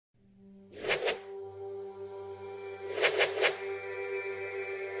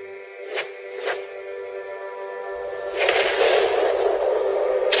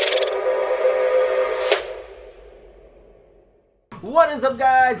What's up,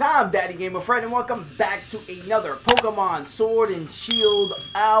 guys? I'm DaddyGamerFred and welcome back to another Pokemon Sword and Shield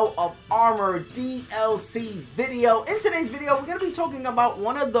Out of Armor DLC video. In today's video, we're going to be talking about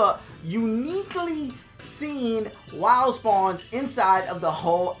one of the uniquely seen wild spawns inside of the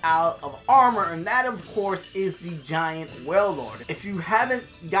whole Out of Armor, and that of course is the giant Wailord. If you haven't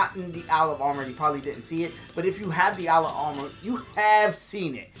gotten the Out of Armor, you probably didn't see it, but if you have the Out of Armor, you have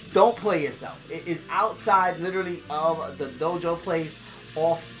seen it. Don't play yourself. It is outside literally of the dojo place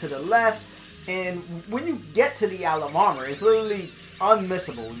off to the left, and when you get to the Out of Armor, it's literally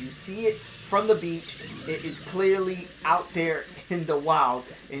unmissable. You see it from the beach. It is clearly out there in the wild,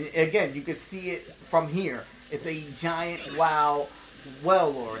 and again, you can see it from here. It's a giant wild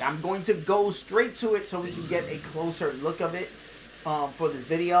Wailord. I'm going to go straight to it so we can get a closer look of it for this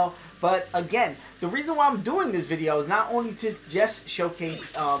video. But again, the reason why I'm doing this video is not only to just showcase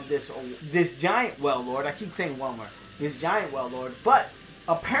this giant Wailord. I keep saying Wailord. This giant Wailord, but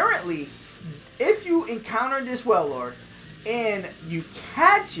apparently, if you encounter this Wailord and you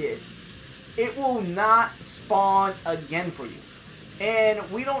catch it, it will not spawn again for you. And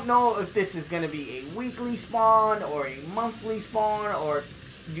we don't know if this is going to be a weekly spawn or a monthly spawn, or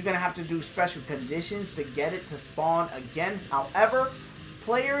you're going to have to do special conditions to get it to spawn again. However,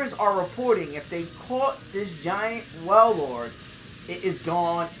 players are reporting if they caught this giant Wailord, it is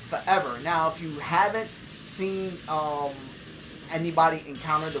gone forever. Now, if you haven't seen anybody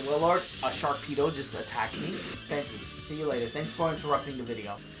encounter the Wailord, a Sharpedo just attacked me. Thank you. See you later. Thanks for interrupting the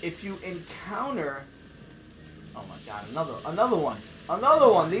video. If you encounter... Oh my god, another one.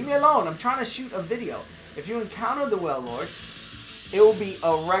 Another one. Leave me alone. I'm trying to shoot a video. If you encounter the Wailord, it will be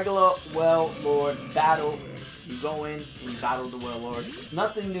a regular Wailord battle. You go in, you battle the Wailord.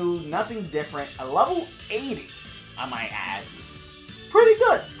 Nothing new, nothing different. A level 80, I might add. Pretty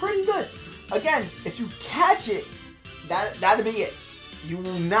good, pretty good. Again, if you catch it, that'll be it. You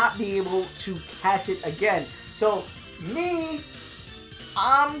will not be able to catch it again. So, me,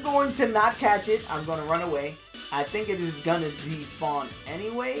 I'm going to not catch it. I'm going to run away. I think it is going to despawn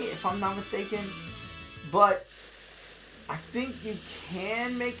anyway, if I'm not mistaken. But I think you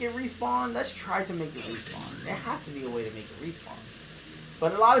can make it respawn. Let's try to make it respawn. There has to be a way to make it respawn.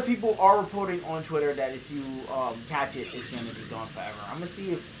 But a lot of people are reporting on Twitter that if you catch it, it's going to be gone forever. I'm going to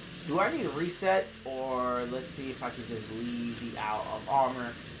see if, do I need a reset? Or let's see if I can just leave the Out of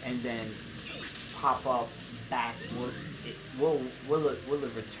Armor and then pop up back. Will it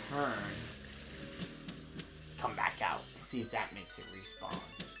return? Come back out. See if that makes it respawn.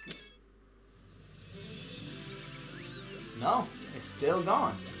 No, it's still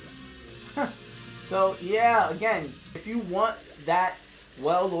gone. So yeah, again, if you want that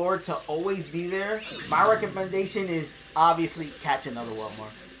Wailord to always be there, my recommendation is obviously catch another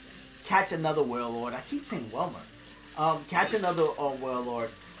Wailord. Catch another Wailord. I keep saying Wailord. Catch another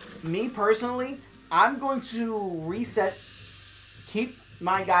Wailord. Me personally, I'm going to reset, keep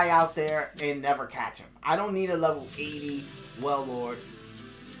my guy out there, and never catch him. I don't need a level 80 Wailord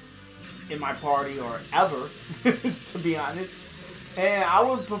in my party, or ever, to be honest. And I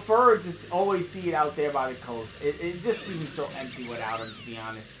would prefer to always see it out there by the coast. It just seems so empty without him, to be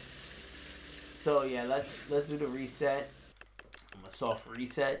honest. So yeah, let's do the reset. I'm a soft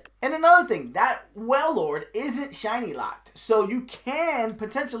reset. And another thing, that Wailord isn't shiny locked, so you can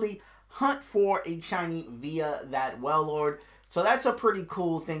potentially hunt for a shiny via that Wailord. So that's a pretty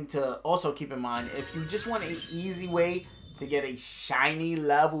cool thing to also keep in mind. If you just want an easy way to get a shiny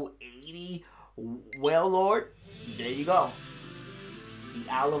level 80 Wailord, there you go. The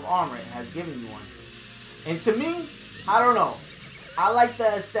Out of Armor has given you one. And to me, I don't know. I like the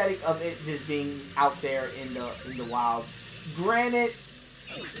aesthetic of it just being out there in the wild. Granted,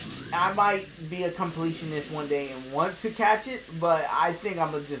 I might be a completionist one day and want to catch it, but I think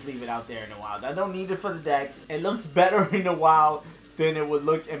I'm going to just leave it out there in the wild. I don't need it for the decks. It looks better in the wild than it would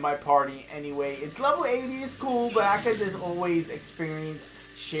look in my party anyway. It's level 80, it's cool, but I could just always experience,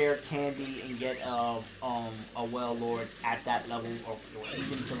 share candy, and get a Wailord at that level, or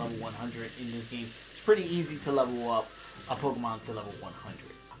even to level 100 in this game. It's pretty easy to level up a Pokemon to level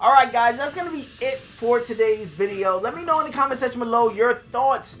 100. Alright guys, that's going to be it for today's video. Let me know in the comment section below your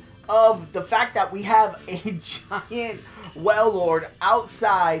thoughts of the fact that we have a giant Wailord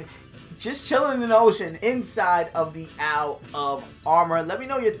outside, just chilling in the ocean inside of the Out of Armor. Let me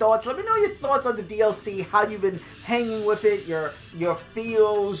know your thoughts. Let me know your thoughts on the DLC, how you've been hanging with it, your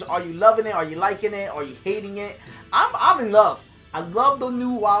feels. Are you loving it? Are you liking it? Are you hating it? I'm in love. I love the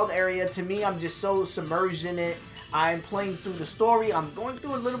new wild area. To me, I'm just so submerged in it. I'm playing through the story. I'm going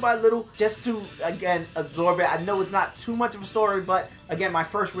through it little by little just to, again, absorb it. I know it's not too much of a story, but again, my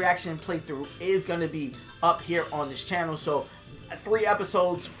first reaction and playthrough is going to be up here on this channel. So 3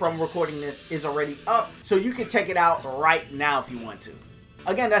 episodes from recording this is already up, so you can check it out right now if you want to.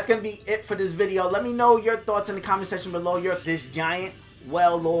 Again, that's going to be it for this video. Let me know your thoughts in the comment section below. This giant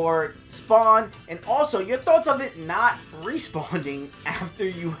Wailord spawn, and also your thoughts of it not respawning after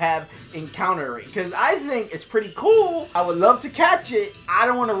you have encountered it, because I think it's pretty cool. I would love to catch it. I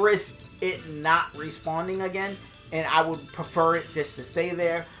don't want to risk it not respawning again, and I would prefer it just to stay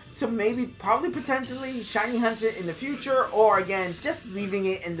there, to maybe probably potentially shiny hunt it in the future, or again just leaving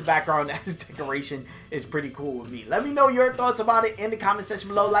it in the background as decoration is pretty cool with me. Let me know your thoughts about it in the comment section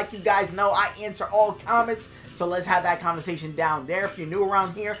below. Like you guys know, I answer all comments, so let's have that conversation down there. If you're new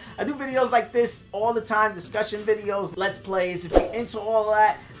around here, I do videos like this all the time, discussion videos, let's plays. If you're into all of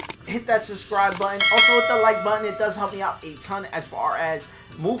that, hit that subscribe button. Also hit the like button. It does help me out a ton as far as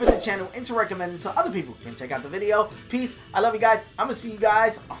moving the channel into recommended so other people can check out the video. Peace. I love you guys. I'm gonna see you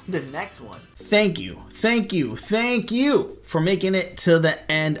guys on the next one. Thank you for making it to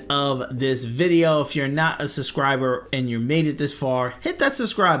the end of this video. If you're not a subscriber and you made it this far, hit that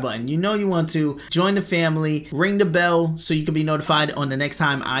subscribe button. You know you want to join the family, ring the bell so you can be notified on the next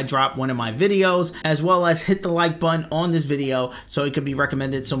time I drop one of my videos, as well as hit the like button on this video so it could be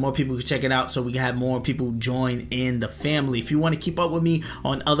recommended so more people can check it out, so we can have more people join in the family. If you want to keep up with me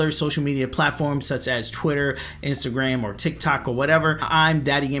on other social media platforms such as Twitter, Instagram, or TikTok, or whatever, I'm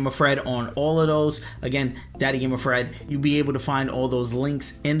DaddyGamerFred on all of those. Again, DaddyGamerFred. You'll be able to find all those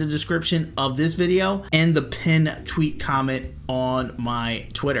links in the description of this video and the pinned tweet comment on my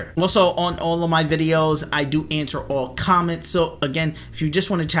Twitter. Also, on all of my videos, I do answer all comments. So again, if you just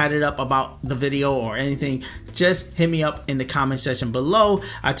want to chat it up about the video or anything, just hit me up in the comment section below.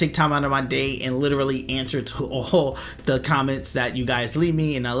 I take time out of my day and literally answer to all the comments that you guys leave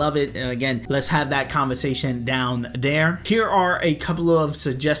me, and I love it. And again, let's have that conversation down there. Here are a couple of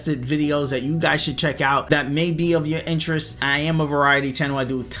suggested videos that you guys should check out that may be of your interest. I am a variety channel. I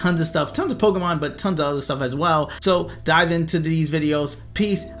do tons of stuff, tons of Pokemon, but tons of other stuff as well. So dive into these videos.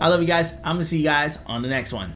 Peace. I love you guys. I'm gonna see you guys on the next one.